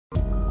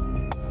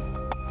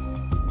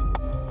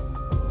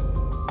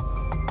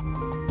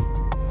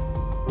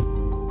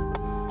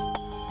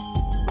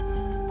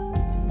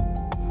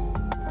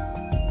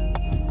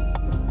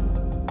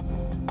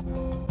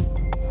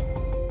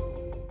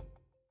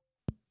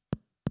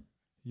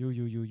Yo,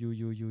 yo, yo, yo,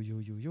 yo, yo, yo,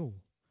 yo, yo.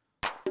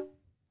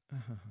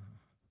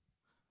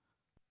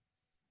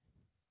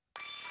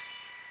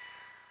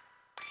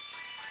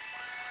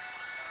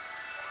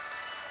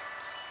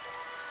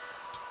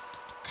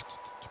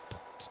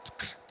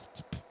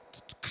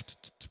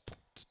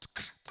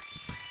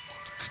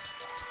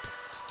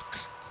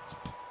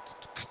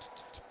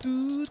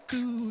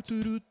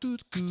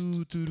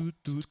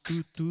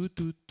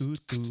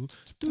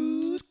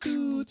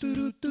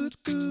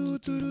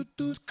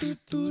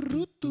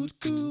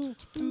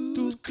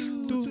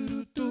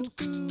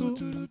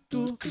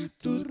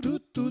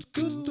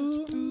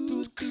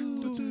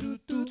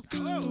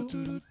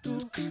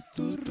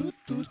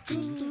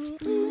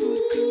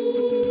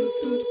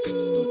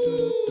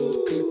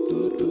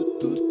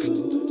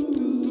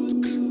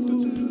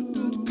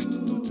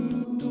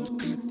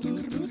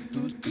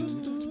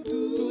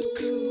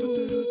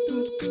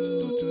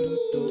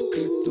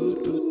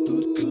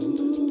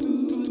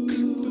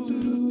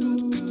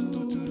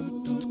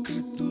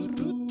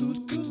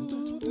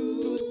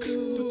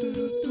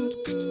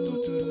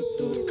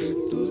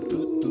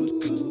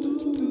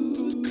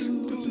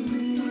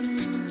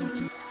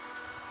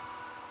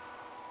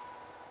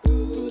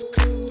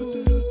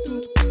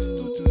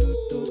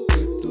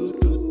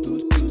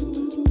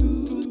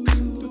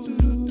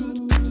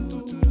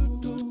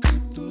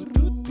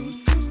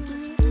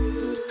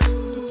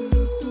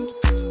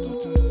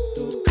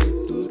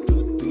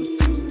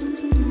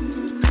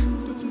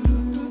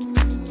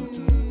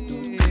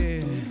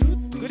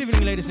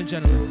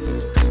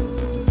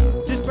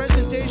 This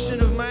presentation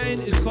of mine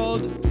is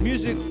called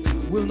Music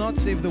Will Not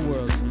Save the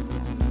World.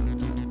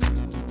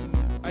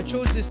 I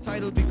chose this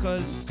title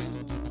because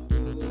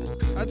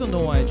I don't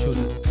know why I chose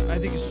it. I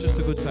think it's just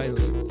a good title.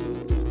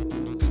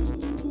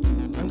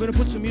 I'm gonna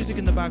put some music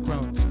in the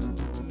background.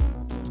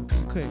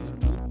 Okay.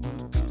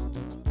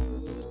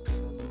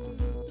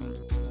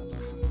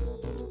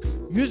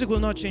 Music will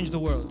not change the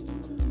world.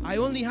 I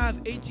only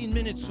have 18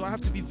 minutes, so I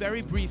have to be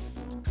very brief.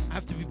 I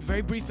have to be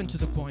very brief and to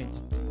the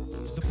point.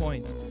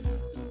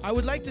 I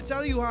would like to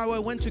tell you how I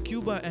went to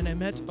Cuba and I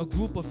met a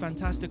group of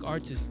fantastic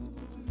artists,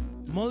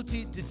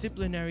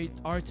 multidisciplinary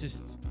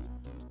artists,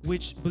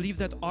 which believe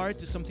that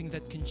art is something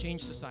that can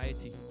change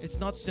society. It's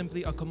not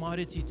simply a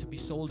commodity to be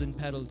sold and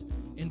peddled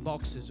in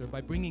boxes or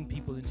by bringing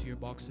people into your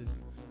boxes.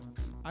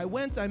 I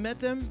met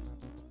them,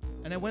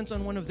 and I went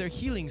on one of their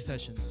healing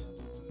sessions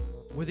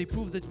where they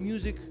proved that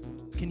music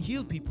can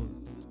heal people,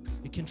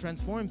 it can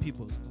transform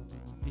people,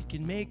 it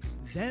can make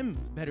them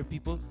better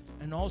people,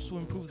 and also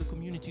improve the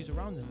communities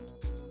around them.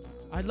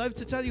 I'd love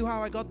to tell you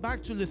how I got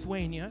back to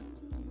Lithuania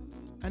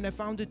and I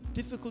found it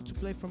difficult to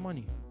play for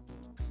money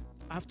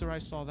after I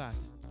saw that.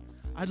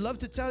 I'd love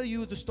to tell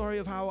you the story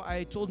of how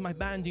I told my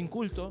band in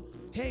Culto,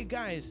 hey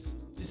guys,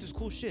 this is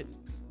cool shit,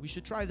 we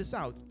should try this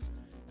out.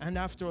 And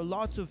after a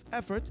lot of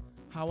effort,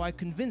 how I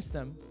convinced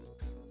them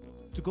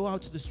to go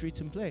out to the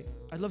streets and play.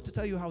 I'd love to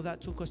tell you how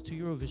that took us to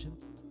Eurovision.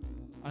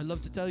 I'd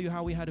love to tell you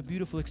how we had a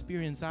beautiful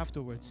experience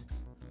afterwards,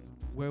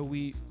 where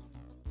we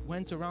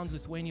went around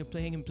Lithuania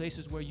playing in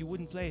places where you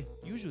wouldn't play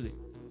usually.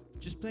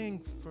 Just playing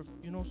for,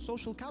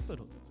 social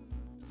capital,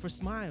 for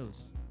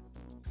smiles,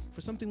 for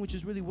something which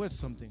is really worth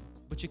something,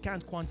 but you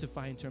can't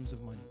quantify in terms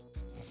of money.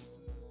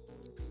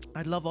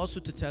 I'd love also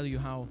to tell you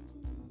how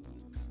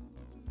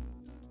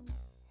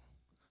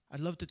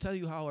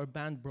our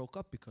band broke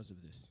up because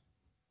of this.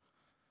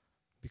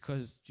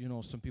 Because,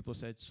 some people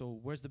said, so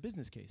where's the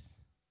business case?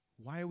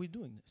 Why are we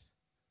doing this?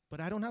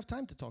 But I don't have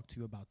time to talk to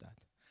you about that.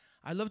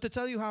 I'd love to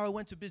tell you how I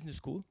went to business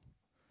school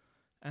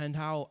and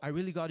how I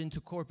really got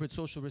into corporate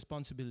social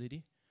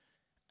responsibility,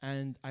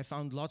 and I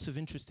found lots of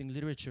interesting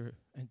literature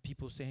and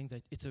people saying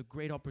that it's a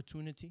great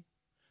opportunity,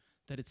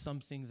 that it's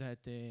something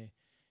that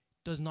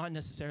does not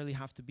necessarily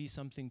have to be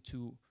something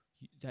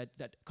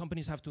that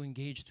companies have to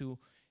engage to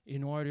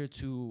in order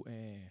to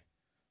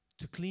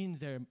clean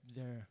their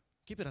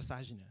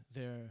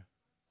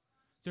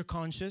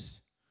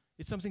conscious.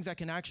 It's something that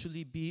can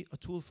actually be a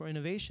tool for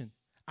innovation.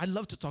 I'd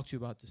love to talk to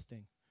you about this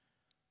thing,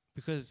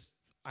 because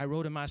I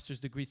wrote a master's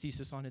degree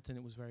thesis on it and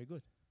it was very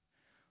good.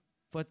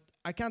 But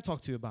I can't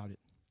talk to you about it.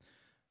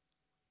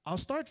 I'll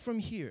start from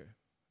here,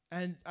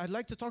 and I'd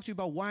like to talk to you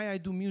about why I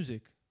do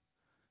music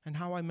and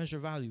how I measure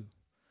value.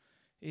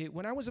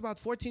 When I was about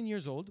 14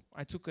 years old,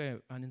 I took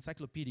an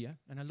encyclopedia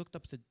and I looked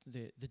up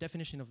the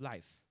definition of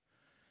life.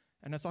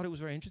 And I thought it was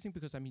very interesting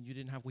because, you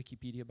didn't have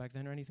Wikipedia back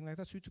then or anything like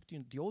that, so we took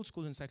the old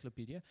school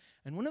encyclopedia.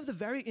 And one of the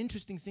very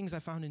interesting things I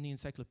found in the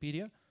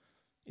encyclopedia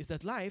is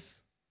that life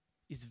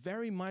is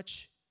very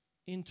much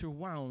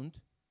interwound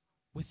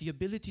with the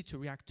ability to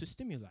react to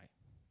stimuli.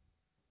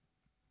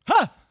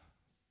 Ha!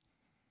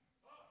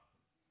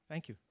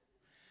 Thank you.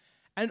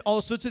 And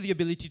also to the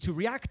ability to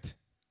react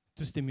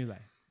to stimuli.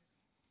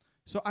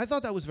 So I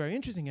thought that was very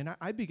interesting, and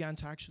I began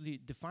to actually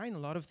define a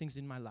lot of things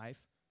in my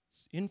life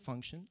in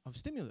function of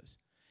stimulus.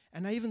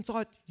 And I even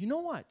thought, you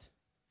know what?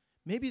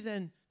 Maybe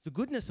then the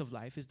goodness of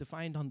life is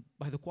defined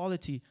by the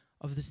quality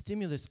of the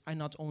stimulus I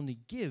not only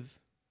give,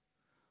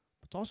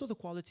 but also the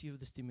quality of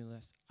the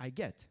stimulus I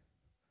get.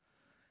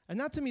 And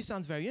that to me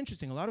sounds very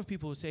interesting. A lot of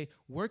people will say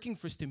working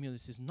for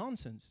stimulus is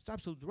nonsense. It's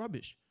absolute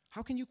rubbish.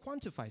 How can you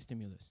quantify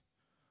stimulus?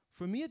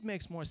 For me, it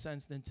makes more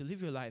sense than to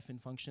live your life in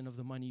function of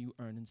the money you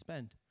earn and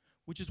spend,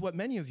 which is what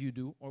many of you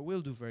do or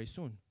will do very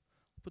soon.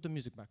 Put the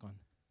music back on.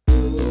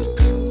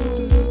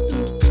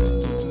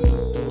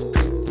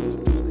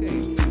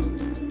 Okay.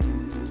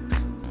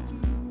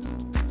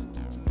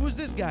 Who's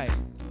this guy?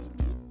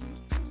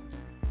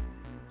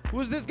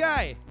 Who's this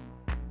guy?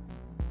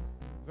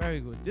 Very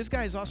good. This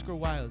guy is Oscar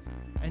Wilde,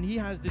 and he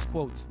has this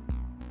quote.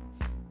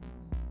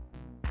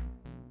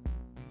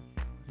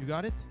 You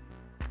got it?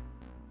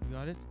 You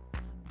got it?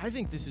 I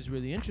think this is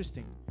really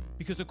interesting,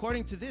 because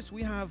according to this,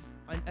 we have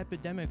an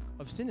epidemic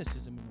of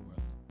cynicism in the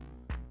world.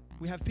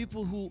 We have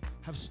people who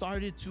have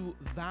started to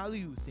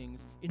value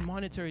things in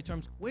monetary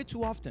terms way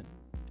too often,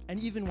 and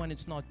even when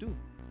it's not due.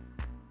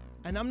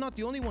 And I'm not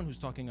the only one who's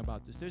talking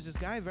about this. There's this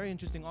guy, a very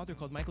interesting author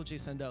called Michael J.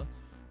 Sandel,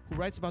 who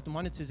writes about the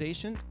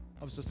monetization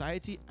of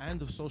society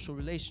and of social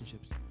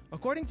relationships.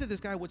 According to this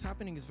guy, what's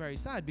happening is very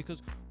sad,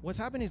 because what's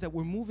happening is that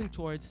we're moving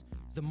towards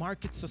the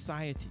market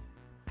society,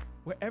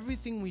 where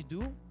everything we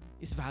do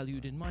is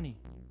valued in money.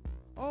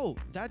 Oh,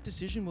 that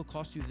decision will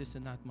cost you this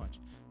and that much.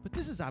 But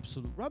this is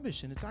absolute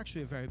rubbish, and it's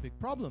actually a very big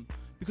problem.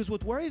 Because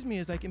what worries me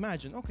is, like,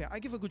 imagine, okay, I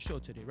give a good show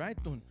today, right?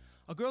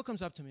 A girl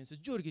comes up to me and says,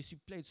 Jurgis, you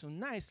played so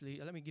nicely.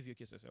 Let me give you a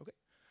kiss. I say, okay.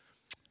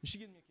 And she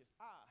gives me a kiss.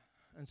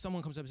 And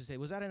someone comes up and says,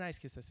 was that a nice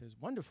kiss? I say,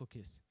 wonderful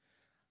kiss.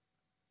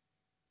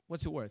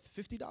 What's it worth?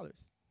 $50,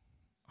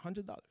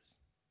 $100.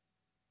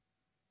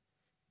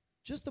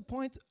 Just the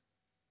point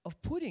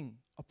of putting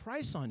a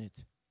price on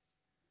it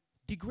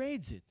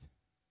degrades it.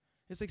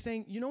 It's like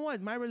saying, you know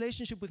what, my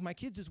relationship with my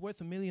kids is worth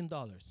 $1 million.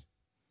 What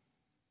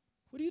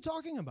are you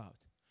talking about?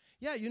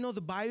 Yeah, you know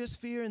the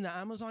biosphere in the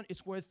Amazon,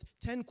 it's worth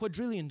 $10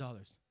 quadrillion.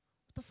 What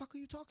the fuck are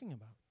you talking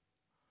about?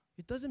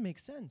 It doesn't make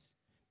sense.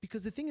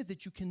 Because the thing is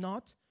that you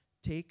cannot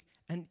take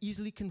and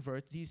easily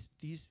convert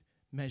these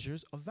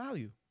measures of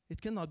value.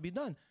 It cannot be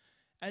done.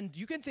 And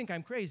you can think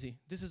I'm crazy.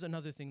 This is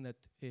another thing that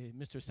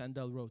Mr.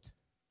 Sandel wrote.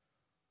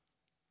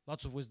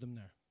 Lots of wisdom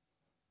there.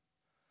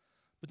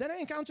 But then I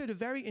encountered a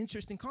very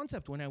interesting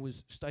concept when I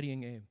was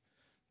studying,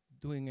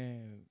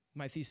 doing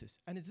my thesis.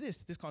 And it's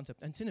this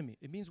concept, antinomy.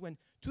 It means when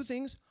two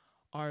things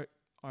are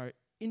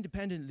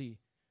independently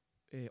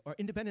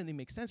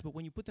make sense, but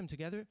when you put them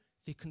together,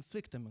 they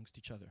conflict amongst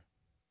each other.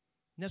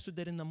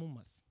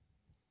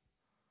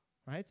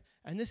 Right?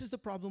 And this is the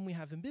problem we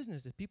have in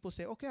business, that people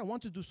say, okay, I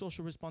want to do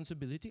social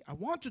responsibility.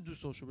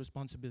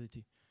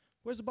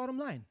 Where's the bottom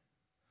line?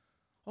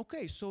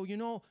 Okay, so, you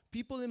know,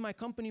 people in my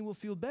company will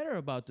feel better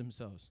about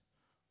themselves.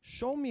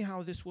 Show me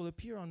how this will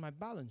appear on my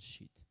balance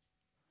sheet.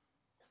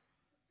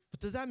 But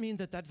does that mean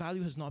that that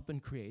value has not been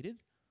created?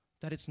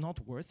 That it's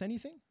not worth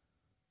anything?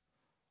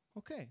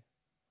 Okay,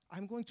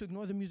 I'm going to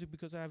ignore the music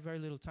because I have very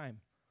little time.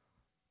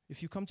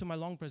 If you come to my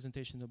long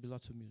presentation, there'll be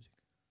lots of music.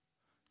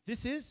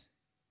 This is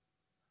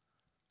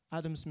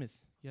Adam Smith,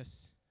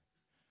 yes.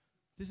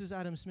 This is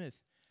Adam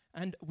Smith.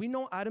 And we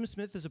know Adam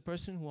Smith as a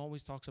person who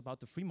always talks about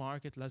the free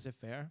market,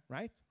 laissez-faire,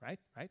 right?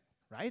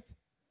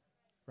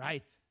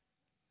 Right.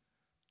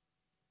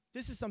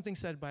 This is something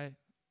said by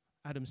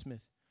Adam Smith.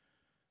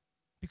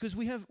 Because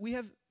we have,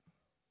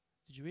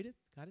 did you read it?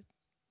 Got it?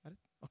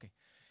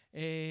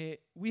 Okay.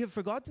 We have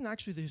forgotten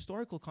actually the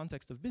historical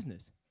context of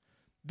business.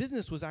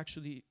 Business was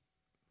actually,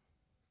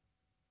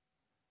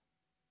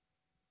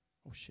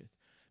 oh shit.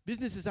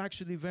 Business is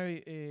actually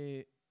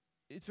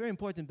it's very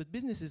important, but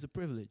business is a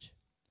privilege.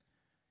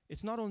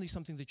 It's not only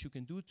something that you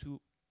can do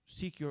to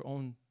seek your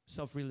own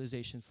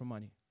self-realization for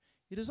money.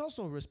 It is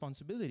also a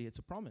responsibility, it's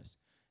a promise.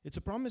 It's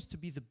a promise to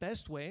be the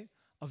best way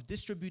of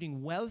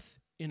distributing wealth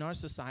in our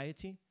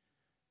society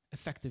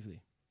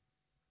effectively.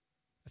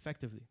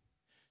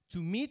 To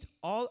meet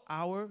all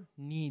our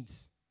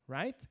needs,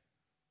 right?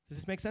 Does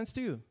this make sense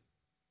to you?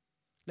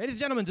 Ladies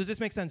and gentlemen, does this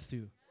make sense to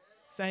you?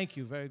 Yes. Thank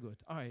you, very good.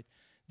 All right.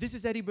 This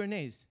is Eddie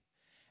Bernays.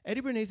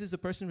 Eddie Bernays is the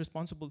person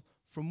responsible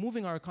for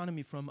moving our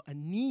economy from a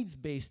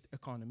needs-based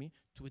economy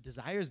to a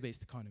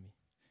desires-based economy.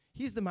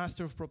 He's the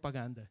master of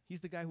propaganda.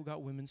 He's the guy who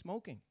got women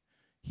smoking.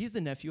 He's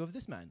the nephew of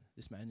this man.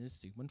 This man is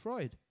Sigmund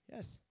Freud,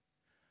 yes.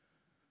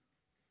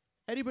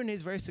 Eddie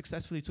Bernays very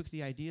successfully took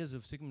the ideas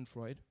of Sigmund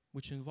Freud,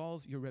 which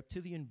involve your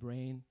reptilian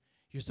brain,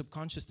 your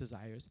subconscious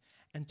desires,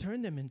 and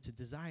turned them into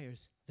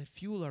desires that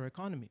fuel our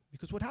economy.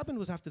 Because what happened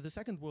was after the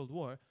Second World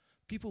War,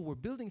 people were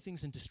building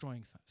things and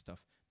destroying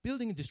stuff.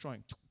 Building and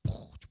destroying.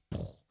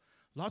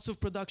 Lots of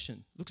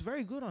production. Looks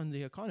very good on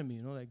the economy,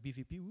 you know, like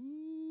BVP,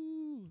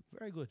 woo,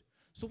 very good.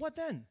 So what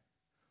then?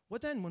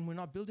 What then when we're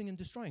not building and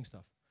destroying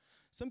stuff?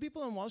 Some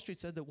people on Wall Street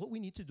said that what we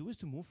need to do is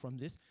to move from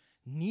this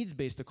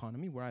needs-based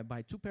economy, where I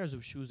buy 2 pairs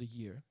of shoes a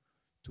year,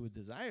 to a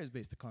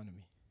desires-based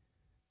economy,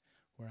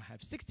 where I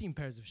have 16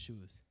 pairs of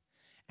shoes.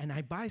 And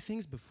I buy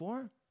things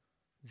before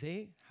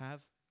they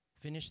have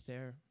finished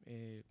their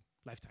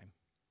lifetime.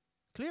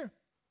 Clear?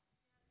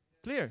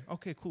 Clear?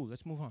 Okay, cool,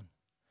 let's move on.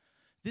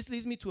 This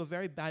leads me to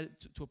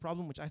a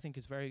problem which I think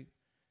is very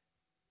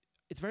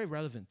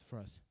relevant for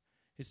us.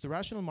 It's the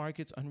rational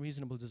market's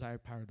unreasonable desire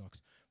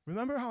paradox.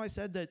 Remember how I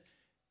said that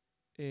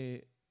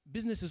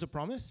business is a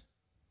promise?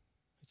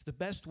 It's the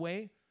best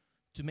way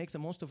to make the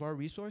most of our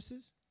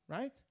resources,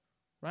 right?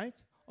 Right?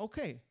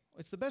 Okay,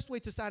 it's the best way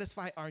to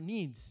satisfy our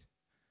needs.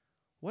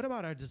 What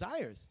about our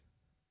desires?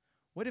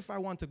 What if I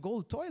want a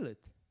gold toilet?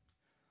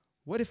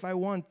 What if I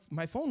want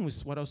my phone with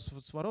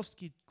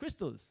Swarovski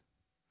crystals?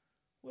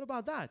 What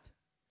about that?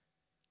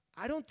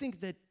 I don't think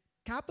that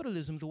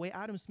capitalism, the way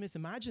Adam Smith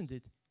imagined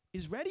it,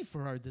 is ready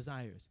for our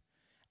desires.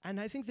 And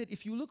I think that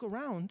if you look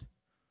around,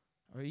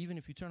 or even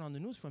if you turn on the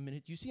news for a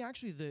minute, you see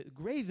actually the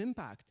grave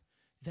impact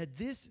that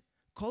this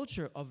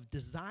culture of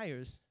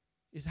desires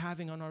is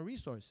having on our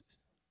resources.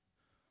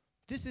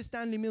 This is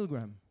Stanley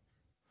Milgram.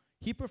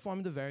 He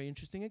performed a very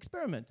interesting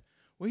experiment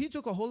where he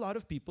took a whole lot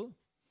of people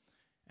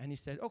and he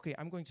said, okay,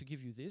 I'm going to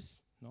give you this.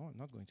 No, I'm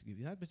not going to give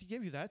you that, but he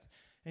gave you that.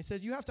 And he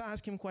said, you have to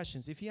ask him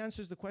questions. If he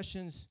answers the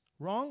questions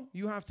wrong,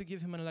 you have to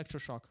give him an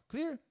electroshock.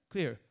 Clear?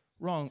 Clear.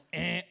 Wrong.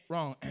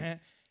 Wrong.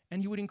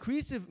 And he would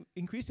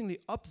increasingly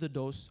up the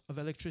dose of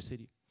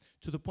electricity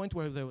to the point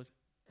where there was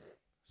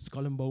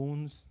skull and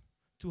bones,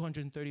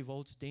 230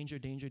 volts, danger,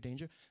 danger,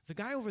 danger. The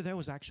guy over there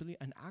was actually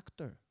an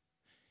actor.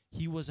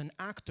 He was an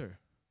actor.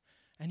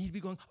 And he'd be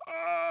going,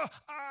 ah,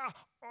 ah,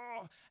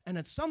 ah. And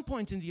at some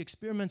point in the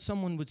experiment,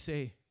 someone would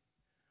say,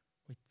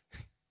 wait.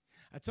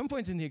 At some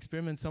point in the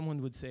experiment,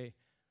 someone would say,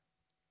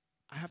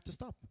 I have to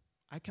stop.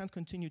 I can't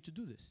continue to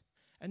do this.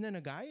 And then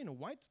a guy in a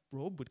white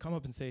robe would come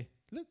up and say,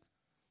 look,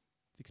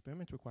 the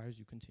experiment requires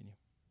you continue.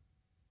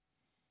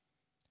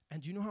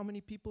 And do you know how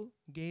many people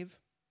gave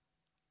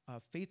a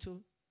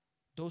fatal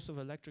dose of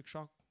electric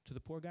shock to the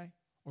poor guy?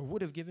 Or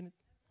would have given it?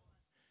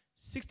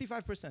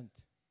 65%.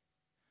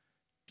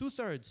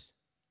 Two-thirds.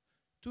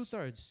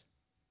 Two-thirds.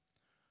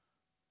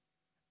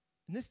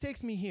 And this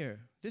takes me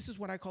here. This is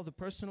what I call the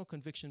personal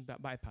conviction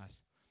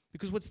bypass.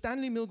 Because what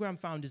Stanley Milgram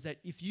found is that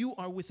if you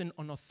are with an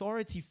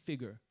authority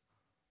figure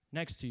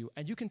next to you,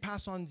 and you can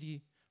pass on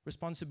the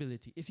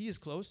responsibility, if he is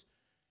close,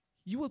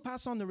 you will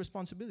pass on the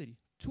responsibility.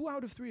 2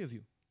 out of 3 of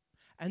you.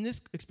 And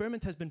this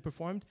experiment has been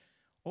performed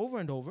over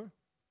and over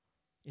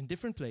in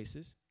different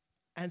places,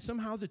 and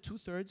somehow the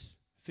 2/3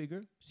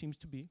 figure seems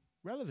to be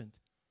relevant.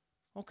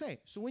 Okay,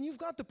 so when you've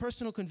got the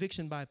personal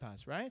conviction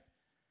bypass, right?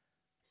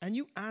 And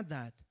you add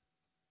that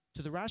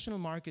to the rational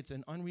markets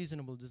and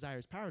unreasonable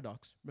desires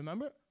paradox,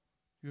 remember?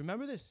 You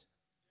remember this? Yes.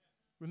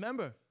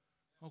 Remember?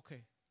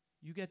 Okay,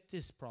 you get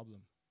this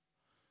problem.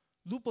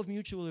 Loop of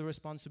mutual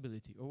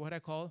irresponsibility, or what I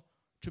call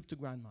trip to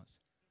grandma's.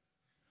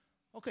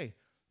 Okay,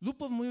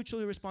 loop of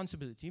mutual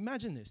irresponsibility.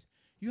 Imagine this.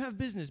 You have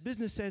business.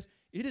 Business says,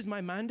 it is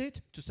my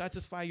mandate to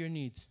satisfy your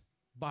needs.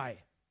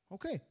 Buy.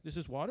 Okay, this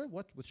is water.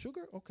 What? With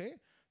sugar? Okay.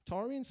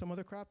 Taurine, some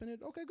other crap in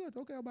it? Okay, good.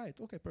 Okay, I'll buy it.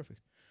 Okay,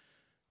 perfect.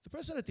 The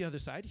person at the other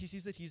side, he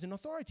sees that he's an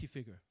authority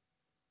figure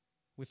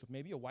with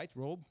maybe a white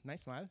robe,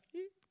 nice smile.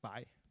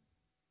 Buy.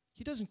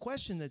 He doesn't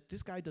question that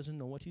this guy doesn't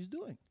know what he's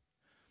doing.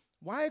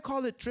 Why I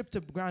call it trip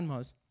to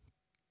grandma's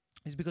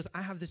is because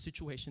I have this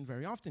situation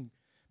very often.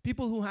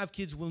 People who have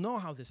kids will know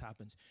how this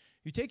happens.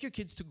 You take your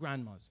kids to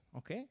grandma's,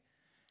 okay?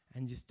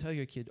 And just tell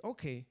your kid,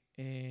 okay,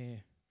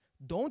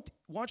 don't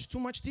watch too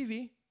much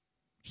TV.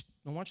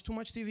 Don't watch too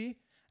much TV.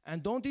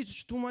 And don't eat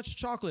too much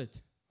chocolate,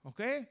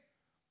 okay?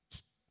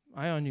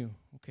 Eye on you.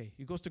 Okay,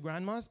 he goes to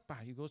grandma's.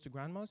 He goes to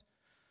grandma's.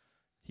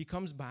 He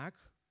comes back,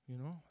 you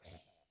know.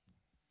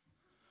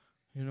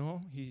 You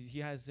know,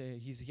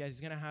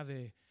 he's gonna have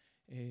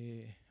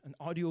an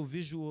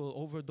audio-visual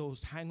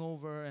overdose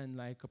hangover and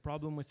like a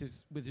problem with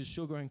his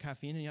sugar and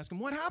caffeine. And you ask him,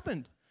 what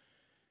happened?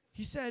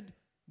 He said,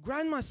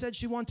 Grandma said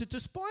she wanted to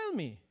spoil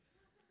me.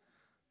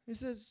 He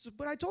says,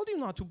 but I told you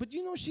not to. But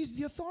you know, she's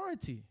the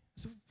authority.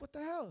 I said, what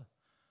the hell?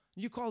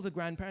 You call the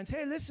grandparents,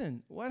 hey,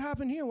 listen, what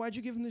happened here? Why'd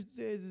you give him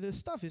the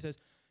stuff? He says,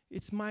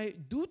 it's my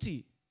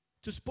duty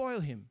to spoil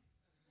him.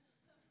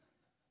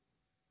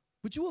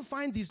 But you will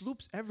find these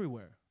loops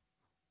everywhere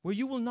where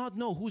you will not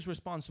know who's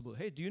responsible.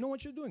 Hey, do you know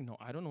what you're doing? No,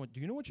 I don't know. Do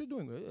you know what you're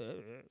doing?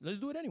 Let's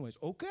do it anyways.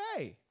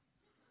 Okay.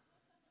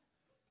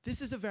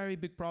 This is a very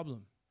big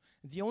problem.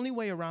 The only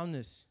way around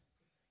this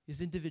is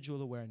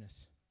individual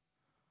awareness.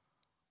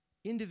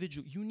 You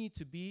need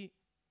to be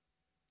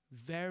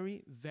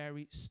very,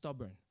 very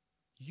stubborn.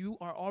 You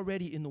are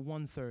already in the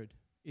 1/3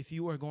 if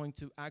you are going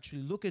to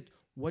actually look at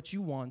what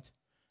you want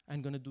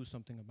and going to do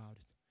something about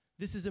it.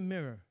 This is a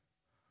mirror.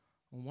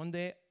 And one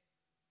day,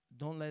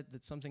 don't let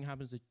that something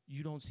happens that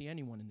you don't see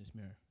anyone in this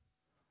mirror.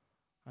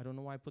 I don't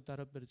know why I put that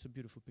up, but it's a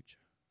beautiful picture.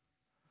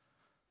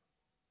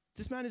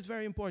 This man is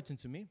very important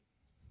to me,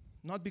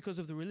 not because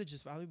of the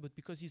religious value, but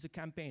because he's a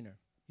campaigner.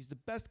 He's the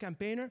best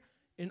campaigner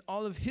in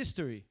all of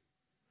history.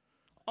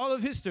 All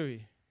of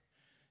history.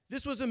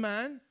 This was a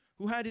man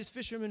who had his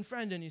fisherman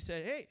friend, and he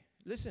said, hey,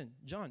 listen,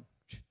 John,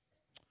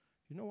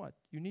 you know what?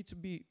 You need to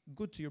be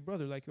good to your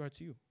brother like you are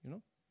to you, you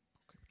know?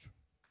 Okay.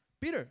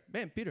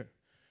 Peter,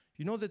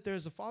 you know that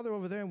there's a Father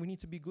over there, and we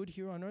need to be good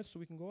here on earth so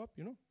we can go up,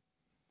 you know?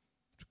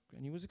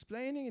 And he was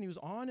explaining, and he was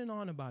on and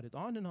on about it,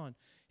 on and on.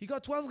 He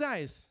got 12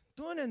 guys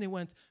doing it, and they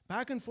went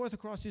back and forth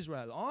across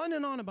Israel, on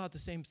and on about the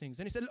same things.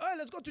 And he said, oh,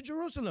 let's go to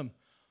Jerusalem.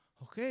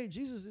 Okay,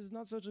 Jesus is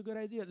not such a good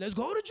idea. Let's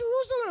go to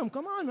Jerusalem.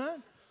 Come on,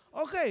 man.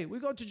 Okay, we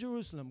go to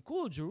Jerusalem.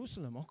 Cool,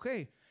 Jerusalem.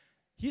 Okay.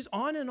 He's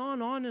on and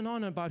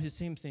on about his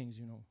same things,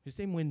 you know, his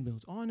same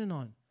windmills, on and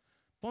on.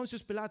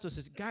 Pontius Pilatus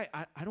says, guy,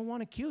 I don't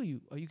want to kill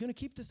you. Are you going to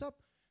keep this up?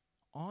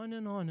 On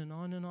and on and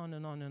on and on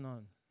and on and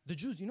on. The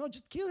Jews, you know,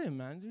 just kill him,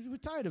 man. We're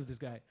tired of this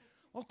guy.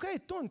 Okay,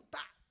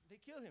 they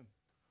kill him.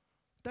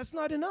 That's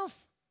not enough.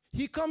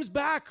 He comes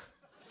back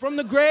from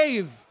the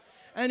grave,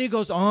 and he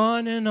goes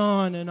on and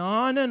on and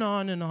on and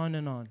on and on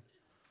and on.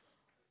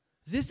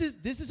 This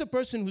is a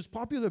person who's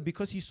popular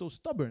because he's so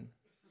stubborn.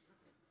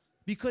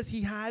 Because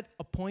he had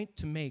a point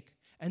to make.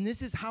 And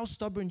this is how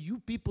stubborn you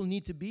people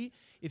need to be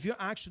if you're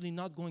actually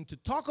not going to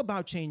talk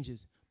about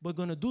changes, but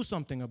going to do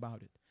something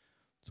about it.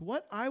 So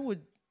what I was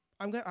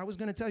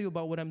going to tell you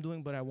about what I'm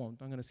doing, but I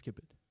won't. I'm going to skip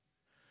it.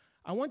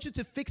 I want you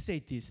to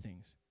fixate these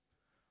things.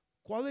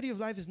 Quality of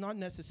life is not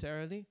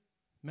necessarily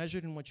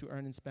measured in what you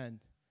earn and spend.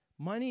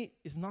 Money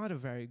is not a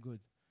very good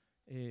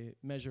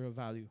measure of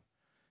value.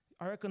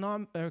 Our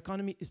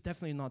economy is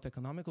definitely not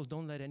economical.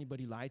 Don't let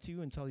anybody lie to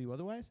you and tell you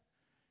otherwise.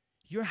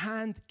 Your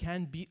hand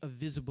can be a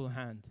visible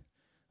hand.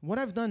 What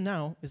I've done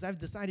now is I've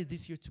decided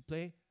this year to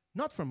play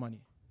not for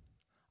money.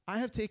 I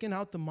have taken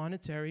out the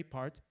monetary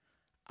part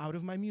out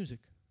of my music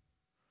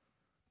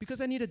because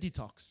I need a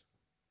detox,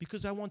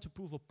 because I want to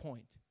prove a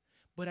point.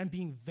 But I'm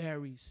being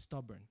very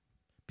stubborn.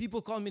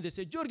 People call me, they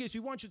say, Jurgis, we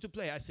want you to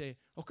play. I say,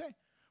 okay,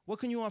 what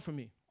can you offer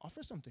me?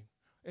 Offer something.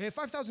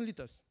 5,000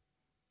 liters.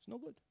 It's no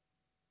good.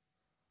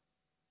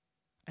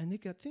 And they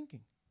got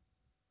thinking.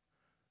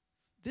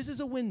 This is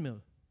a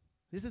windmill.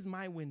 This is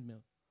my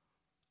windmill.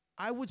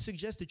 I would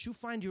suggest that you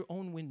find your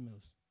own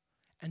windmills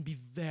and be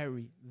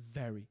very,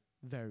 very,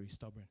 very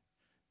stubborn.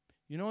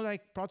 You know,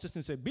 like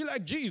Protestants say, be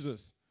like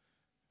Jesus.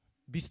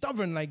 Be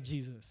stubborn like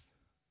Jesus.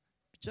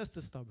 Just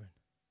as stubborn.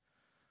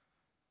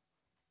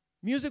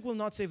 Music will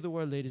not save the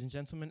world, ladies and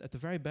gentlemen. At the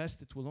very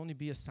best, it will only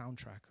be a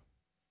soundtrack.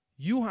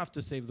 You have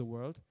to save the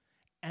world,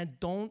 and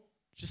don't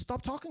just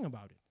stop talking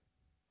about it.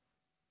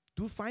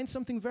 Find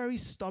something very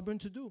stubborn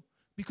to do.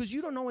 Because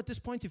you don't know at this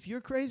point if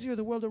you're crazy or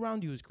the world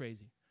around you is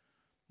crazy.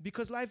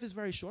 Because life is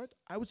very short,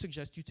 I would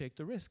suggest you take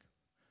the risk.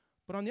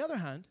 But on the other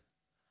hand,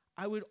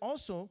 I would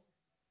also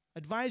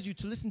advise you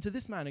to listen to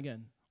this man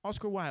again,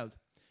 Oscar Wilde.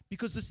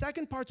 Because the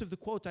second part of the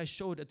quote I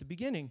showed at the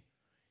beginning,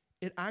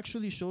 it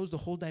actually shows the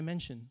whole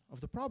dimension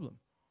of the problem.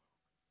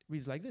 It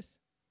reads like this.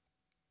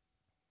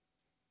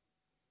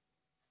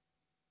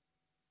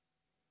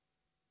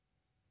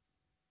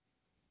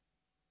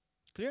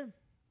 Clear?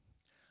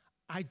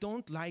 I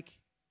don't like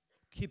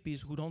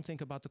hippies who don't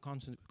think about the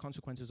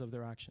consequences of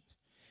their actions.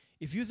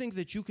 If you think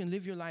that you can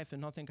live your life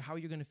and not think how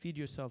you're going to feed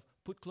yourself,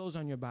 put clothes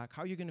on your back,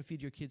 how you're going to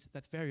feed your kids,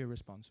 that's very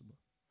irresponsible.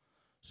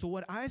 So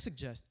what I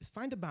suggest is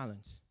find a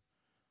balance.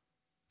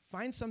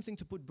 Find something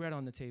to put bread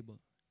on the table.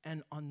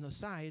 And on the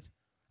side,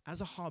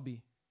 as a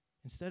hobby,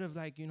 instead of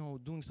like, you know,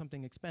 doing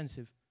something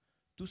expensive,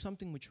 do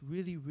something which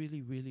really,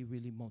 really, really,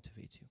 really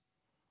motivates you.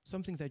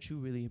 Something that you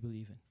really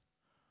believe in.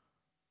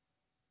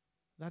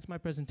 That's my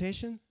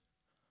presentation.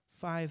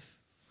 5,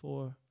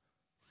 4,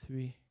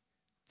 3,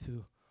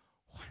 2,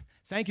 1.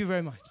 Thank you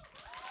very much.